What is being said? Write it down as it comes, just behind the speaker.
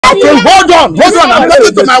Okay, hold on. I'm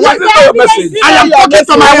talking to my wife. I am talking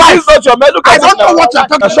to my wife. I don't know what you're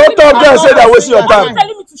talking about. Shut up there and say that wasting your time.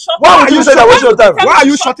 Why would you say that wasting your time? Why are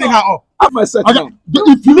you shutting her up? Have my set now.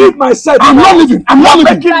 If you leave my set, I'm not leaving. I'm not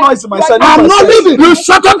leaving. Making noise in my set. I'm not leaving. You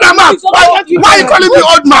shut up your mouth. Why are you calling me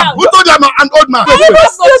old man? Who told you I'm an old man?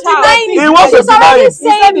 He wants to deny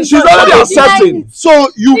it. She's already accepting. So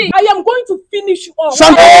you. I am going to finish you off.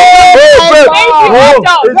 Shut up.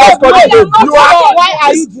 Why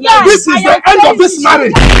are you denying? This is the end of this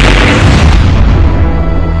marriage.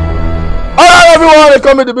 Alright, everyone, they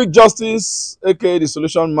call me the Big Justice, aka the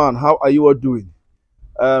Solution Man. How are you all doing?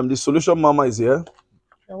 The Solution Mama is here.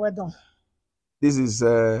 Yeah, well done. This is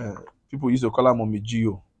people used to call her Mommy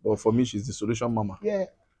Gio, but for me, she's the Solution Mama. Yeah.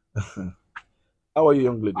 How are you,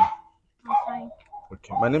 young lady? I'm fine.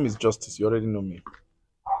 Okay, my name is Justice. You already know me.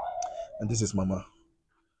 And this is Mama.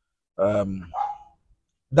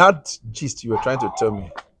 That gist you were trying to tell me,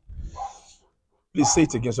 please say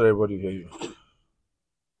it again so everybody will hear you.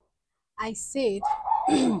 I said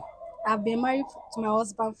I've been married to my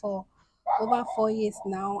husband for over 4 years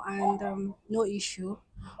now, and no issue.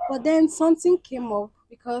 But then something came up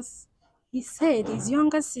because he said his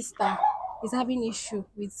younger sister is having issue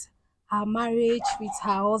with her marriage with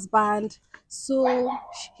her husband, so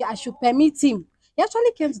I should permit him. He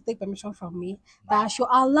actually came to take permission from me that I should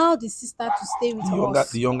allow the sister to stay with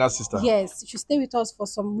us. The younger sister? Yes, she should stay with us for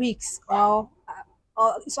some weeks, or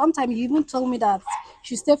sometimes he even told me that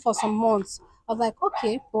she stay for some months. I was like,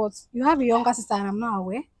 okay, but you have a younger sister and I'm not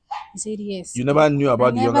aware. He said yes. You never knew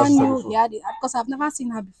about the younger sister before? He had it, because I've never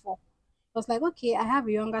seen her before. I was like, okay, I have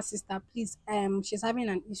a younger sister. Please, she's having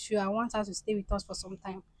an issue. I want her to stay with us for some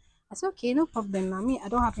time. I said, okay, no problem. Now, me, I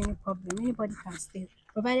don't have any problem. Anybody can stay,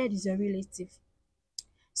 provided it's your relative.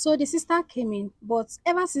 So the sister came in, but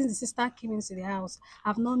ever since the sister came into the house,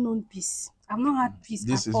 I've not known peace. I've not had peace.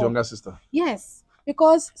 This is all. Younger sister? Yes,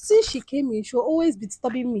 because since she came in, she'll always be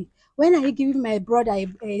disturbing me. When are you giving my brother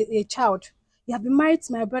a child? You have been married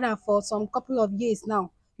to my brother for some couple of years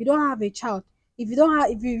now. You don't have a child. If you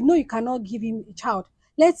know you cannot give him a child,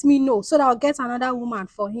 let me know so that I'll get another woman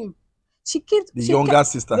for him. She younger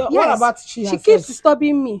sister. Yes, what about she keeps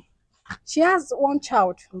disturbing me. She has one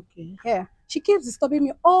child. Okay. Yeah. She keeps disturbing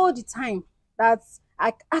me all the time. That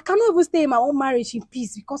I cannot even stay in my own marriage in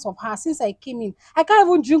peace because of her. Since I came in, I can't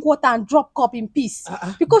even drink water and drop cup in peace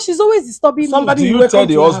because she's always disturbing me. Do you tell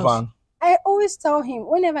the husband? I always tell him.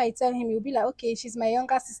 Whenever I tell him, he'll be like, okay, she's my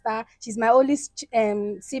younger sister. She's my only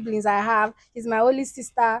siblings I have. She's my only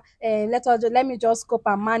sister. Let me just cope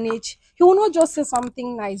and manage. He will not just say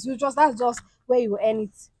something nice. That's just where you end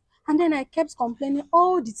it. And then I kept complaining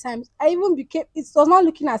all the time. It was not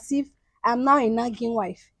looking as if I'm now a nagging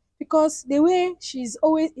wife, because the way is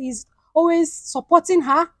always supporting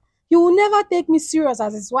her, he will never take me serious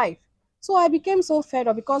as his wife. So I became so fed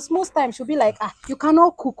up, because most times she'll be like, you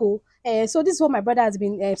cannot cook. So this is what my brother has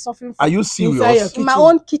been suffering from. Are you serious? In my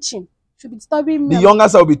own kitchen. She'll be disturbing me. The younger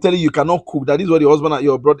side will be telling you cannot cook. That is what your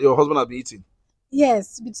husband has been eating.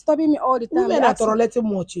 Yes, be disturbing me all the time. Women are tolerating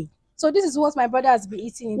much. So this is what my brother has been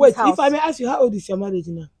eating in this house. Wait, if I may ask you, how old is your marriage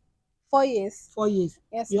now? 4 years. 4 years.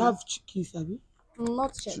 Yes. You have kids, have you?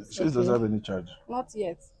 Not yet. She doesn't have any charge. Not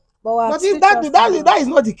yet. But that is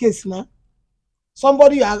not the case now.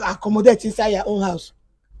 Somebody you accommodate inside your own house.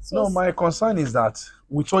 So, no, my concern is that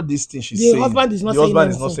with all these things she's saying, the husband is not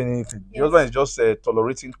saying anything. Yes. The husband is just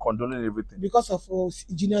tolerating, condoning everything. Because of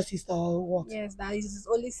junior sister or what? Yes, that is his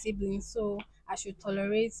only sibling, so I should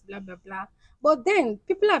tolerate, blah, blah, blah. But then,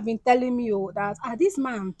 people have been telling me that this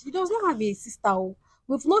man, he does not have a sister.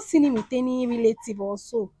 We've not seen him with any relative or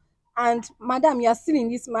so. And, madam, you are still in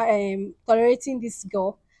this, tolerating this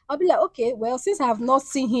girl. I'll be like, okay, well, since I have not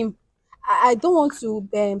seen him, I don't want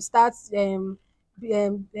to start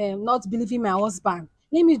not believing my husband.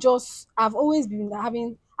 I've always been I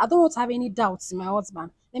don't want to have any doubts in my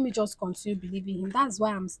husband. Let me just continue believing him. That's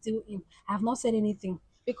why I'm still in. I have not said anything.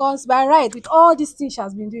 Because by right, with all these things she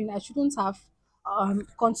has been doing, I shouldn't have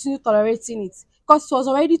continued tolerating it. Because it was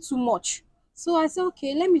already too much. So I said,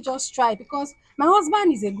 okay, let me just try, because my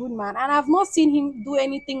husband is a good man and I've not seen him do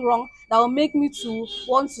anything wrong that will make me to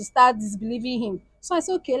want to start disbelieving him. So I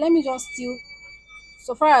said, okay, let me just still,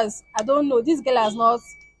 so far as I don't know, this girl has not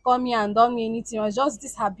come here and done me anything. It was just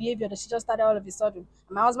this her behavior that she just started all of a sudden.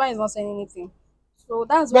 And my husband is not saying anything. So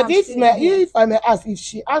that's why. But if I may ask, if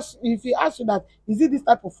he asks you that, is it this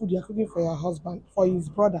type of food you're cooking for your husband, for his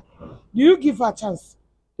brother, do you give her a chance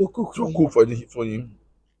to cook for him?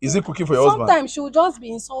 Is it cooking for your husband? Sometimes she will just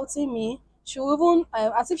be insulting me. She will even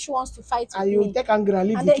as if she wants to fight with And you me. take anger and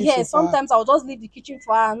leave And the then kitchen. yes, for her. sometimes I'll just leave the kitchen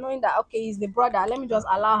for her, knowing that okay, he's the brother. Let me just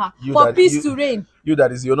allow her You for that- peace you- to reign. You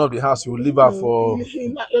that is the owner of the house, you will leave her for.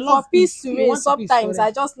 You For love peace to You reign, want peace sometimes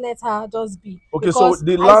I forever. just let her just be. Okay, so Because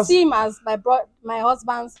the I last- see him as my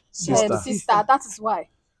husband's Sister. sister. That is why.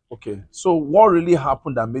 Okay, so what really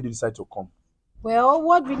happened that made you decide to come? Well,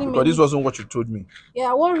 what really Because made this me, wasn't what you told me.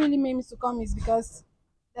 yeah, what really made me to come is because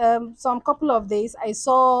some couple of days I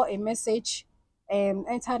saw a message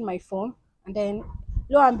entered my phone, and then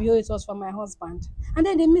lo and behold it was from my husband. And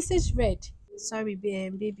then the message read, sorry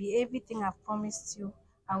baby, everything I've promised you,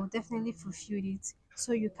 I will definitely fulfill it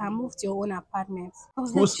so you can move to your own apartment. I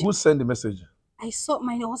was like, Who sent the message? I saw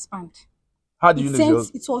my husband. How do you know it's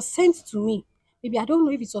yours? It was sent to me. Maybe I don't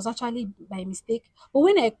know if it was actually by mistake, but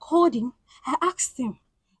when I called him, I asked him,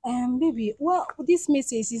 baby, well, this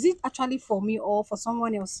message, is it actually for me or for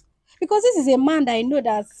someone else? Because this is a man that I know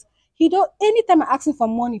that he don't, anytime I ask him for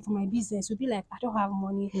money for my business, he'll be like, I don't have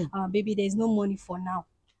money, baby, there's no money for now.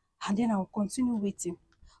 And then I'll continue waiting.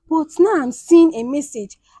 But now I'm seeing a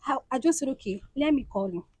message. I just said, okay, let me call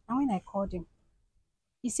him. And when I called him,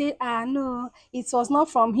 he said, no, it was not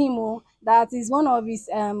from him. Oh, that is one of his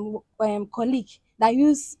colleague that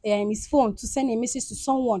used his phone to send a message to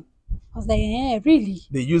someone. I was like, really?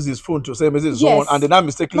 They use his phone to send a message to Yes. someone, and they now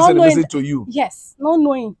mistakenly Not send a knowing message to you. Yes, not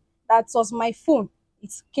knowing that was my phone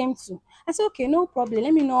it came to. I said, okay, no problem.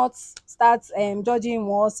 Let me not start judging him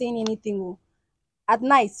or saying anything. Oh. At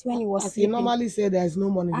night when he was As you sleeping. normally say, there's no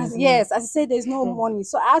money. Yes, as I said, there's no money.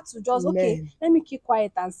 So I had to just, okay, Amen. let me keep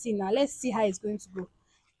quiet and see now. Let's see how it's going to go.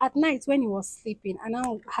 At night when he was sleeping, I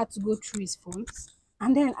now had to go through his phones.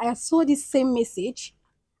 And then I saw this same message.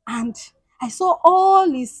 And I saw all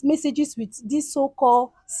his messages with this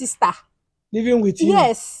so-called sister. Living with you.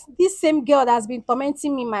 Yes, this same girl that has been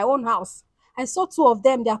tormenting me in my own house. I saw two of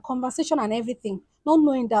them, their conversation and everything, not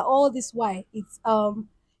knowing that all this while it's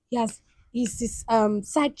he's his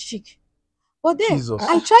side chick. But then Jesus.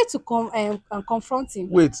 I tried to confront him.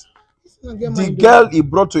 Wait, Get the mind girl he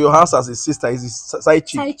brought to your house as his sister is his side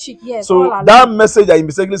chick. Side chick, yes. So all along. that message that he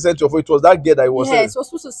mistakenly sent to your phone, it was that girl that he was yes, was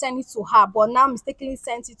supposed to send it to her, but now mistakenly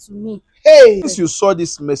sent it to me. Hey, Since you saw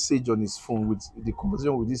this message on his phone with the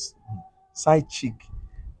conversation with this side chick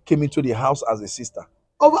came into the house as a sister,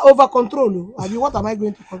 over control. I mean, what am I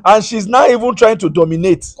going to control? and she's now even trying to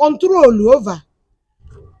dominate. Control over.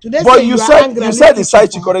 Today, But say you are said angry you and said leave the kitchen side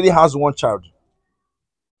for chick her. already has one child.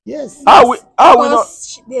 Yes. How we not?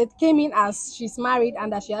 Because they came in as she's married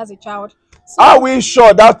and that she has a child. So Are we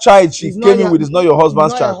sure that child she It's not came in your- with is not your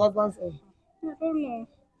husband's It's not child? your husband's child. I don't know.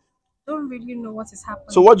 Don't really know what is happening.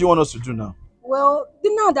 So what do you want us to do now? Well,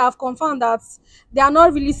 now that I've confirmed that they are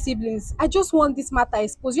not really siblings, I just want this matter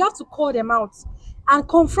exposed. You have to call them out and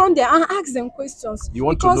confront them and ask them questions. You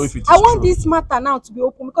want to because know if it is I want true. this matter now to be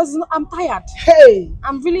open because I'm tired. Hey,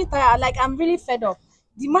 I'm really tired. Like I'm really fed up.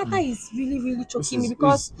 The matter is really, really choking me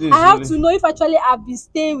because this is I have really- to know if actually I've been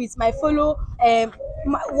staying with my fellow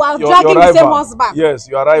while Your dragging the same rival. husband. Yes,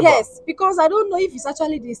 your rival. Yes, because I don't know if it's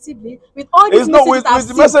actually the sibling with all these It's not messages with I've the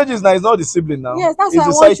seen. messages now. It's not the sibling now. Yes, that's it's why I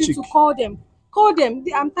the want side you chick. to call them. Call them.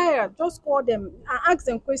 I'm tired. Just call them and ask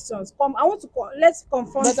them questions. Come, I want to call. Let's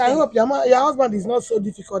confront but them. I hope your husband is not so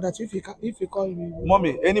difficult that if you call me.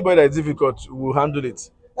 Mommy, anybody that is difficult will handle it.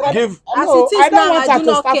 But Give As no, it is I don't now, want I her do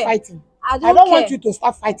to not start care. fighting. I I don't don't care. want you to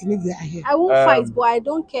start fighting if they are here. I won't fight, but I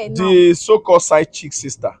don't care now. the so-called side chick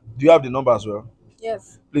sister. Do you have the number as well?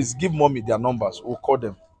 Yes. Please give mommy their numbers. We'll call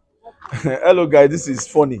them. Hello, guys. This is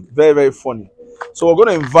funny. Very, very funny. So we're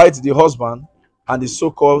going to invite the husband and the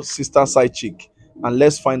so-called sister side chick, and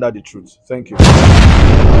let's find out the truth. Thank you. Good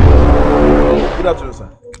afternoon,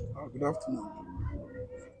 sir. Good afternoon.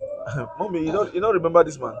 Mommy, you don't remember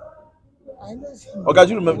this man? I know. Okay,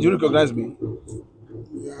 do you recognize me?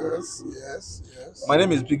 Yes. My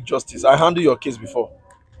name is Big Justice. I handled your case before.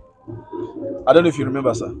 I don't know if you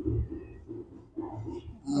remember, sir.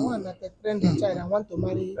 I want that a friend a child and want to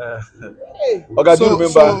marry. Hey, Okay, do you So- remember?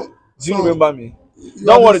 so- Do you so- remember me? You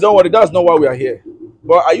Don't are worry. That's not why we are here.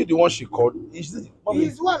 But are you the one she called? Mommy,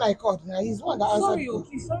 he's one I called. Now he's one that answered. Sorry, me.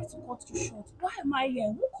 please, sorry to cut you short. Why am I here?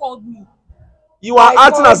 Who called me? you are I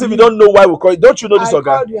acting as called if you you. don't know why we call you. Don't you know this I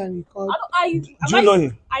guy? called you and he called. Do you know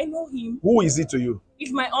him? I know him. Who is he to you?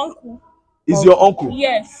 He's my uncle. Is your uncle?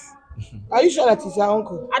 Yes. Are you sure that he's your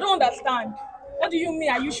uncle? I don't understand. What do you mean?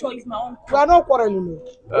 Are you sure it's my uncle? We are not quarreling.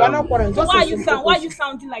 We are not quarreling. So Just why a are you simple why are question. you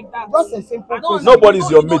sounding like that? Just a simple I don't question. Nobody's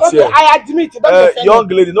your mate Okay, here. I admit. Don't defend Young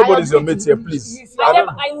him. lady, nobody's I your admit mate here, he- please. he's-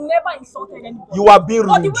 I never insulted anybody. You are being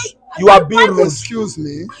But the rude. way- You are being rude. Excuse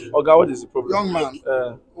me, Oga, what is the problem? young man.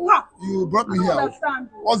 Ha! You brought me I don't here. understand.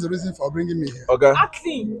 What's the reason for bringing me here? Okay.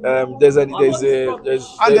 Acting.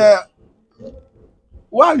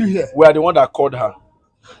 Why are you here? We are the one that called her.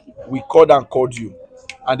 We called and called you,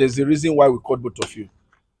 and there's a reason why we called both of you.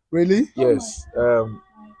 Really? Yes.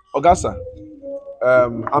 Ogasa,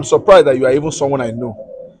 I'm surprised that you are even someone I know.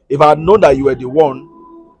 If I had known that you were the one,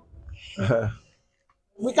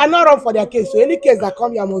 We cannot run for their case. So any case that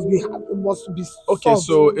come here must be okay. solved.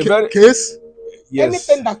 So a very Case? yes.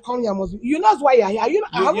 Anything that come here must be. You know why you are here.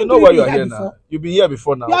 You know why you are here now. You've been here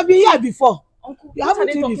before now. You have been here before. Uncle, You what are haven't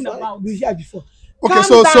they been talking before. about? Been here before. Okay, Calm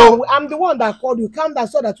so down. I'm the one that called you. Calm down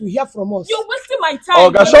so that you hear from us. You're wasting my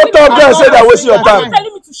time. Oga, shut up there and say that wasting your You're time.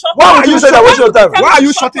 telling me to shut Why up. would you say that wasting your time? Why are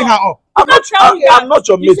you shutting her up? I'm not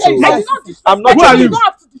your You mate. say oh. it's I your did not disrespect I'm not you. your You mate. don't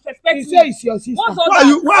have to disrespect You me. say it's your sister. What's all Why are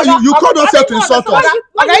you? Why are you? You called us here to insult us.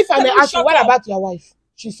 Okay, if I may ask you, what about your wife?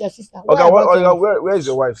 She's your sister. Okay, where is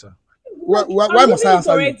your wife, sir? Why must I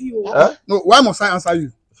answer you? Huh? No, why must I answer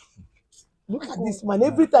you? Look at this man.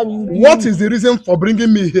 Every time you. What is the reason for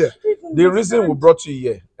bringing me here? The reason we brought you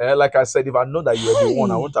here, like I said, if I know that you are the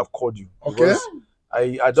one, I wouldn't have called you. Okay.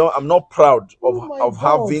 Because I'm not proud Oh of my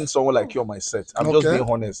God. having someone like you on my set. I'm just Okay. being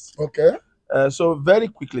honest. Okay. So very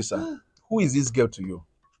quickly, sir, who is this girl to you?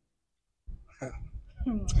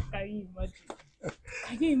 Can you imagine?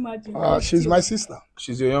 Can you imagine? She's my sister.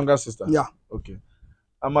 She's your younger sister. Yeah. Okay.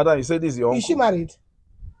 And madam, you said this is your uncle. Is she married?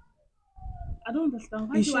 I don't understand.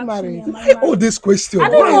 Why Is you she asking married? me, am I Why all married? this question? I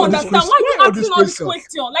don't Why all this understand. question? Why you Why all asking this all this question?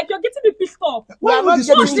 question? Like you're getting me pissed off. We are not this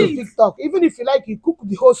getting question? to TikTok. Even if you like, you cook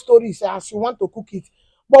the whole story as you want to cook it.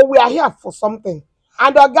 But we are here for something.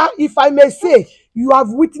 And Oga, if I may say, you have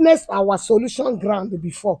witnessed our solution ground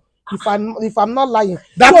before. If I'm not lying.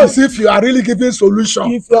 That So, is if you are really giving solution.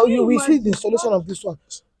 if you will see the solution of this one.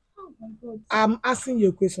 Oh my God. I'm asking you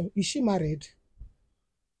a question. Is she married?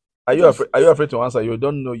 Are you afraid to answer? You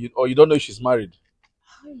don't know you don't know if she's married.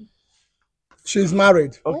 She's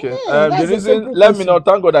married. Okay. Yeah, The that's a reason, simple let me question. know.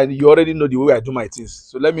 Thank God that you already know the way I do my things.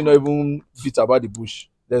 So let me know even bit about the bush.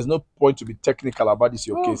 There's no point to be technical about this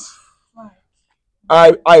your case.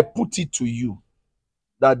 Right. I put it to you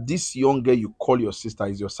that this young girl you call your sister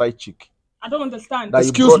is your side chick. I don't understand. That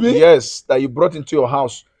Excuse me? Yes, that you brought into your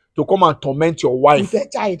house to come and torment your wife, With a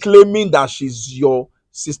child. claiming that she's your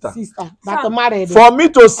sister. Sister. That married. For me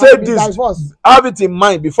to say And be this, divorced. have it in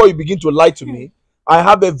mind before you begin to lie to me. I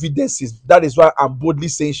have evidences. That is why I'm boldly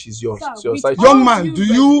saying she's your Sir, side chick. Young man, due do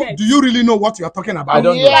you respect. really know what you are talking about? I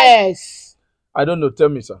don't know. Yes. I don't know. Tell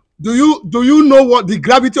me, sir. Do you know what the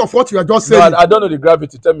gravity of what you are just No, saying? I don't know the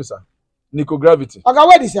gravity. Tell me, sir. Nico gravity. Okay,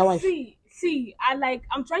 where is your wife? See,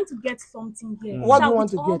 I'm trying to get something here. What do Sir, you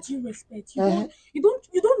want with to all get? due respect, Uh-huh. you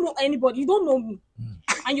don't know anybody, you don't know me,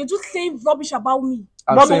 and you're just saying rubbish about me.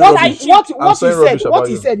 I'm But saying what rubbish. he I'm saying rubbish said, about what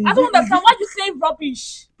he you. said. I don't understand why you saying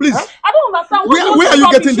rubbish. Please, I don't understand. Where are you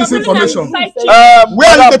getting this information? Where where are you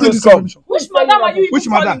Madam, getting please this come. information? Which madam are you even Which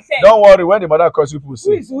madam? calling said? Don't worry. When the mother calls you, people Who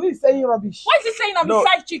say. is saying rubbish? Why is he saying I'm No, the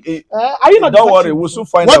side chick? Are you not? Don't the worry. side We'll chick? soon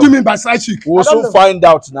find What out. do you mean by side chick? We'll I don't soon know. find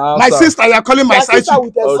out now. My sir. sister, you are calling my Your side sister chick.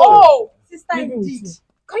 with a Okay. son. Oh, sister Living with indeed. you.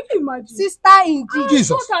 Can you imagine? Sister indeed.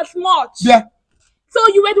 Jesus. Not as much. Yeah. So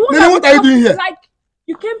you were the one. Nene, that what are you doing here? Like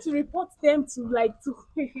you came to report them to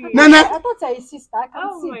Nene, I thought you're a sister. I can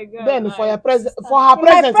Oh see. my God. Then for your presence, Sister. for her In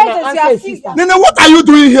my presence, presence, my you are answer is sister. sister. Nene, what are you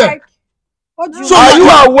doing here? Like, What do you So Are you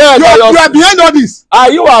aware you that are your behind all this?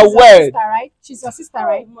 Are you She's your aware? sister, right? She's your sister, oh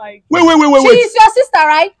right? my. Wait. She is your sister,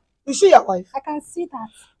 right? Is she your wife? I can see that.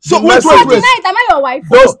 So The wait. message- Tonight, am I your wife?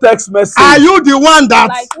 Those text messages. Are you the one that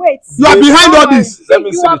Like, Wait. you are behind all Don't this? Let me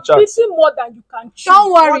you see are the chat. beating more than you can chew.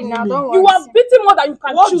 Don't What worry do you now. mean? Don't worry. You are beating more than you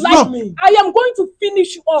can What chew. do Like, you mean? I am going to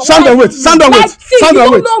finish you off. Stand and Like, wait. Stand and like, wait. see, Stand you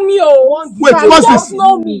and don't wait. know me, oh. Wait, You what's don't this?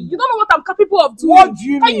 know me. You don't know what I'm capable of doing. What do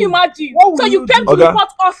you Can you mean? imagine? What will So you you came do? to Okay. report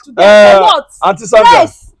us to them. For what? Auntie Sandra.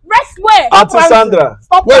 Rest. Rest where? Auntie Sandra.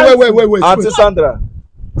 Stop Wait. Auntie Wait. Sandra.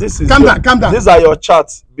 This is Calm down. These are your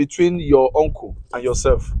chats between your uncle and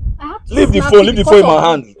yourself. I have to Leave the snap phone. it Leave the because phone in my of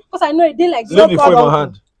hand. you. Because I know a day like Leave the this. phone in my uncle.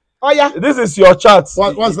 hand. Oh yeah. This is your chat.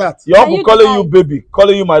 What's that? Your Are uncle you calling the you guy? baby,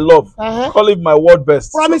 calling you my love, Uh-huh. calling you my world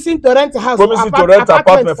best, Promising to rent a house. promising to rent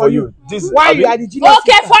apartment for you. This Why abi- you are the genius?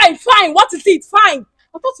 Okay, sister? fine. What is it? Fine.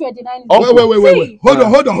 I thought you were denying Oh. it. Wait. Hold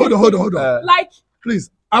on. Like, Please.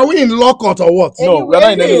 Are we in law court or what? No, we're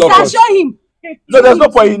not in any Anyway, law Sister, court. show him. No, there's no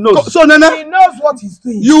point. He knows. So Nene, He knows what he's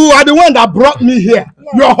doing. you are the one that brought me here.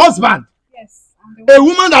 Yes. Your husband. yes. A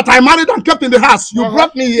woman that I married and kept in the house. You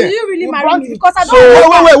brought me here. Do you really You marry brought me? it. Because I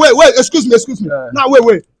don't. Wait. Excuse me. Now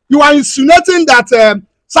wait. You are insinuating that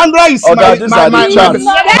Sandra is my. these are the chance.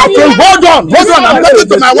 Okay, hold on. I'm talking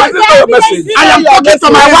to my wife. This is not your message. I am talking to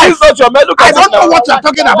my wife. This is not your message. Look I at don't it know now. what you're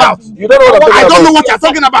talking about. You don't know what I'm talking I about. don't know what you're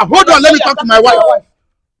talking about. Hold on, let me talk to my wife.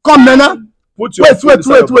 Come, Nana. Put your phone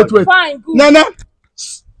inside your bag. Wait. Fine, good. Nana.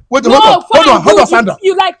 Wait, No, hold on, good. Sandra.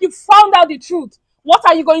 You found out the truth. What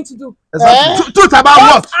are you going to do? Truth about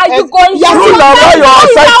what? Are you going to Truth about your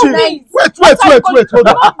side chick. Wait, hold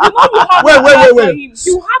on. Wait.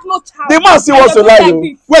 You have no child. The man still wants to lie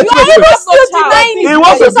you. Wait. He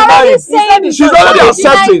wants to deny it. She's already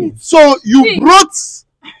accepting. So you brought.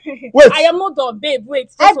 Wait. I am not done, babe. Wait.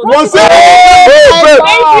 One second. Babe.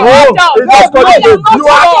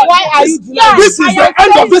 Why are you denying? This is the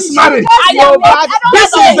end of this marriage.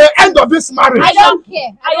 This is the end of this marriage. I don't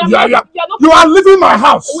care. You are leaving my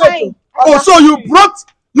house. Wait. Oh, so you brought.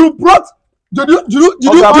 Did you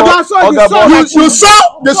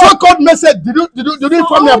saw the so-called message? Did you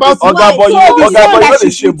inform me about it? Oga boy, you know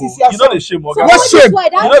the shame. You know the shame, Oga. What shame?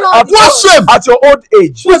 What shame? At your old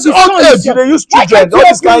age. What's the old age? You dey use children. All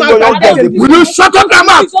this kind of young girls. Will you shut up your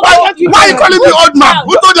mouth? Why are you calling me old man?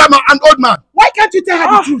 Who told you I'm an old man? Why can't you tell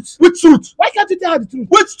her the truth? Which truth? Why can't you tell her the truth?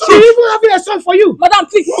 Which She truth? even having a son for you. Madam,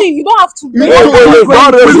 please see. You don't have to. You Wait,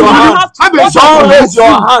 don't raise your hand. Don't raise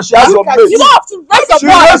your hand. She has your mate. You don't have to raise your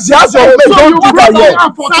voice. She has your mate. Don't do that yet.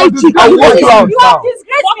 I walk you out You have now.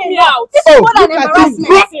 disgraced me. out. This is more than look at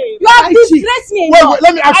embarrassment. You have disgraced me. Wait,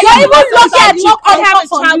 let me ask You are you. even lucky I did not come out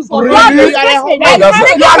from you. You have Really? disgraced me. You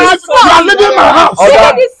are leaving my house. Oga.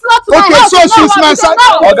 This slot to my Okay, house. so she's my son.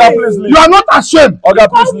 Oga, please leave. You are not ashamed. Oga,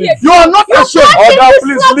 please leave. You are not ashamed. Oga, This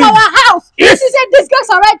please slot to leave. our house. This is a disgrace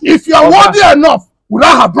already. If you are worthy enough, would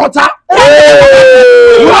I have brought her?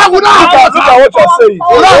 Hey! Would I have Look at brought her? what you're saying.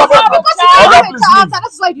 Because you Oga, don't please have leave.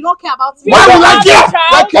 that's why you don't care about me. Why would I care?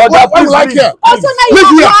 Why would I care? Also now you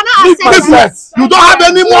Leave here. are not Leave accepting. here. You don't have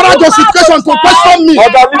any moral justification to question me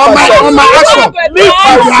Oga, leave on my side. my action. Leave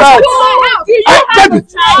my side.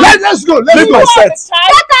 Baby, let's go. Let's Leave go. my side.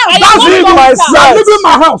 That's Leave it. my You are side. leaving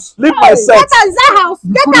my house. Leave my side. Get out of that house.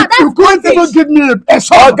 Get out. You That's couldn't even give me a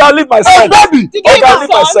son. Oga, leave my Hey, side. baby. Oga, leave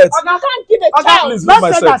my side. You can't give a child. Please leave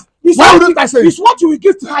my side. Why wouldn't I say? It's what you will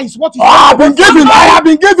give to her. Is what you. I have been giving. I have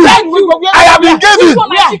been giving. I have been giving.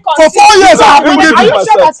 For 4 years, I have been Are giving. you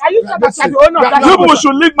sure that- Are you sure that you are the owner of that? You people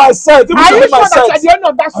should leave my side. You Are should you leave my sure that you are side. the owner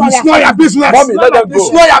of that son? It's not your business. Mommy, let them It's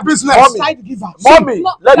go. not your business. Mommy. Side giver. Mommy,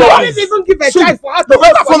 let You them didn't go. even give a See, child for her to no,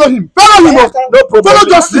 work for follow you. him. Follow him. No problem. Follow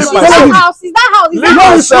justice. Leave my Follow side. him. house. Is that house? Is Leave that my No,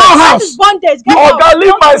 house? it's not side. That house. is bondage. Get out. Oga,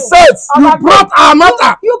 leave my side. You brought our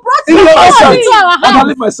matter. You brought In me my side. to our Oga, house.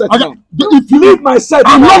 leave my side. Okay, now. if you Leave my side.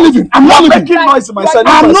 I'm not leaving. I'm not leaving. Making noise in my side.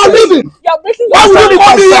 Leave I'm my not side. leaving. You're breaking Why your would you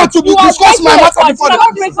come here to You are discuss my breaking matter your before voice. the... You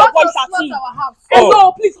don't raise your voice at me. Our house.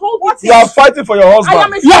 Hello, please hold it. You are fighting for your I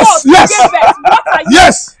am husband. a Yes, slut. yes. You gave birth. What are you?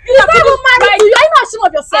 Yes. You don't even marry to you. Are you not ashamed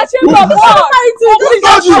of yourself? Ashamed of what? Who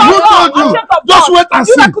told you? Who told you? Just wait and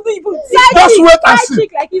You see. that couldn't even Just wait and see.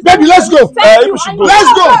 Baby, let's go. You should go.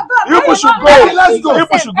 Let's go. You people should go. Baby, let's go. You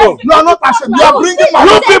people should go. You are not ashamed. You are bringing my...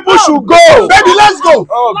 You people should go. Baby, let's go.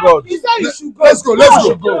 Oh God. You said you should go. Let's go. Let's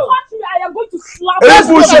go. Touch me, I am going to slap You you.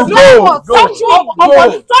 people should go. Go. Touch me.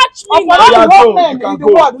 Go. Touch me. Upon now. all Yeah, the go. whole men You can in the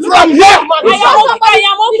go. world. Look From at here. I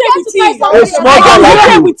am okay with him. A small girl like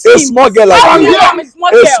you. A small girl like How do you. you know I'm a small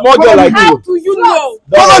A girl? small girl like How you. do you know?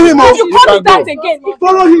 Follow him. If you You call me can that go. again,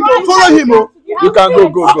 Follow him. Follow him. You can go.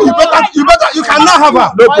 Go. You Go. better. You cannot have her.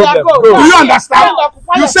 No problem. Do Go. you understand?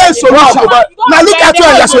 You say solution. Now look at you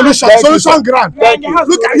and your solution. Thank you, Solution sir. grand. Thank you.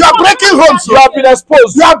 Look at you are breaking homes. You have been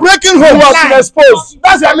exposed. You are breaking You homes. have been exposed.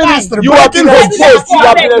 That's your ministry. You have Breaking been homes. exposed. You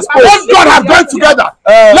have been What exposed. God have done together.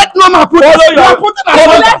 Let no man put Follow it. You are your. putting her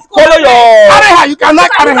Follow under. your. Carry her. You cannot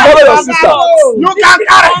carry her. Follow your sister. You can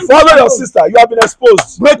carry. Follow your sister. You have been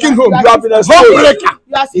exposed. Breaking home. You have been Home exposed. breaker.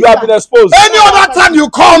 You have been exposed. Any other time you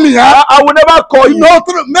call me, I will never call you. no,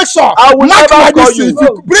 make sure. I will Mark never my call distance. you. If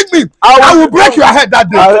you bring me, I I will- will break your head that I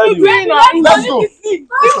day. heard you. Let's go.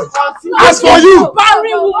 As As for you,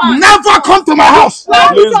 barren woman. never come to my house.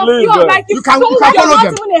 Please leave. Like You can follow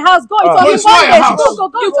them. Even a house. Go. No, it's not your house.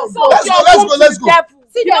 Go. Let's go.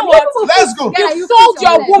 See You know them. what? Let's go. You sold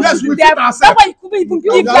your womb Yes, to we the fit devil. ourselves. That's why you couldn't even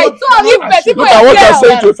give Yeah, birth. Give birth. Look at what you're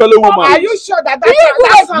saying to a fellow Are woman. you sure that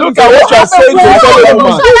Look at what you're saying to a fellow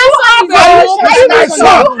woman. It's my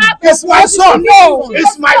son. It's my son.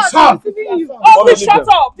 It's my son. Oh, please shut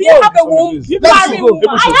up. Do you have a womb? You Let's marry go. woman.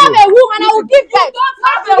 I have a woman. I will give birth.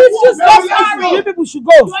 you people should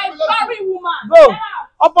go? You are a barren woman. Go. Get out.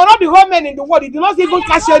 Upon all the whole men in the world, he did not even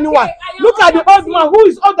catch anyone. Look at the old man who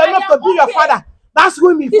is old enough to be your father. That's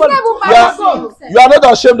when we He's fall. not even You are, married to himself. you are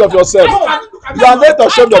not ashamed of yourself. You are not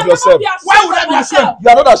ashamed of yourself. Why would I be ashamed? You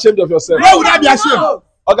are not ashamed of yourself. Why would I be ashamed?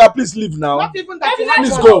 Okay, please leave now. Not even that.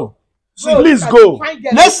 Please go. Please go.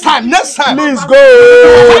 Next time. Please go.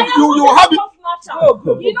 You have it.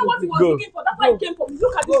 You know what he was Go. looking for? That's why he came for me.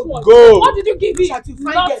 Look at this one. Go. What did you give him?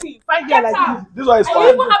 Nothing. Fine girl like Get this. This one is I fine.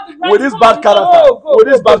 even have the right With this to bad come character. and With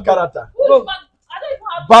this bad character. Who is bad? I don't even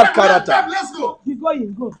have Bad character. Let's go. He's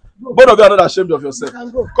going. Go. Both of you are not ashamed of yourself. You can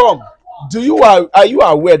go. Come. Are you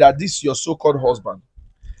aware that this is your so-called husband?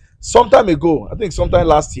 Sometime ago, I think sometime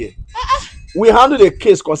last year, we handled a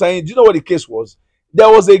case concerning. Do you know what the case was? There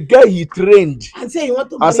was a girl he trained And say you want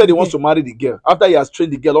to. and said he wants to marry the girl. After he has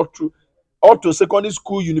trained the girl up to secondary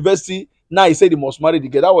school, university, now he said he must marry the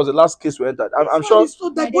girl. That was the last case we entered. I'm sure. So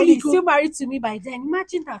By then, diabolic. he's still married to me by then.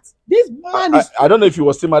 Imagine that. This man is. I don't know if he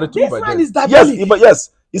was still married to you This by man then. is Yes, diabolic. but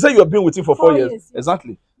yes, he said you have been with him for 4 years. Yes.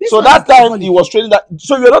 Exactly. This So man that is time diabolic. he was training that.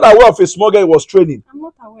 So you're not aware of a small girl he was training. I'm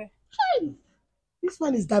not aware. This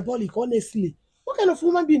man is diabolic. Honestly, what kind of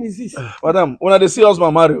human being is this? Madam, when they see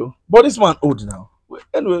husband Mario, but this man old now.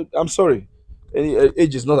 Anyway, I'm sorry.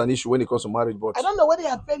 Age is not an issue when it comes to marriage, but I don't know whether you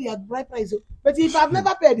have paid your bride price, but if I've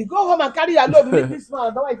never paid, go home and carry your load. Leave this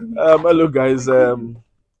man. Otherwise, hello guys. A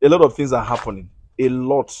lot of things are happening. A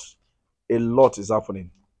lot is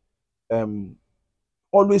happening.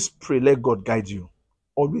 Always pray. Let God guide you.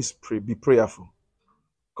 Always pray. Be prayerful.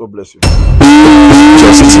 God bless you.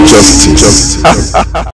 Justice.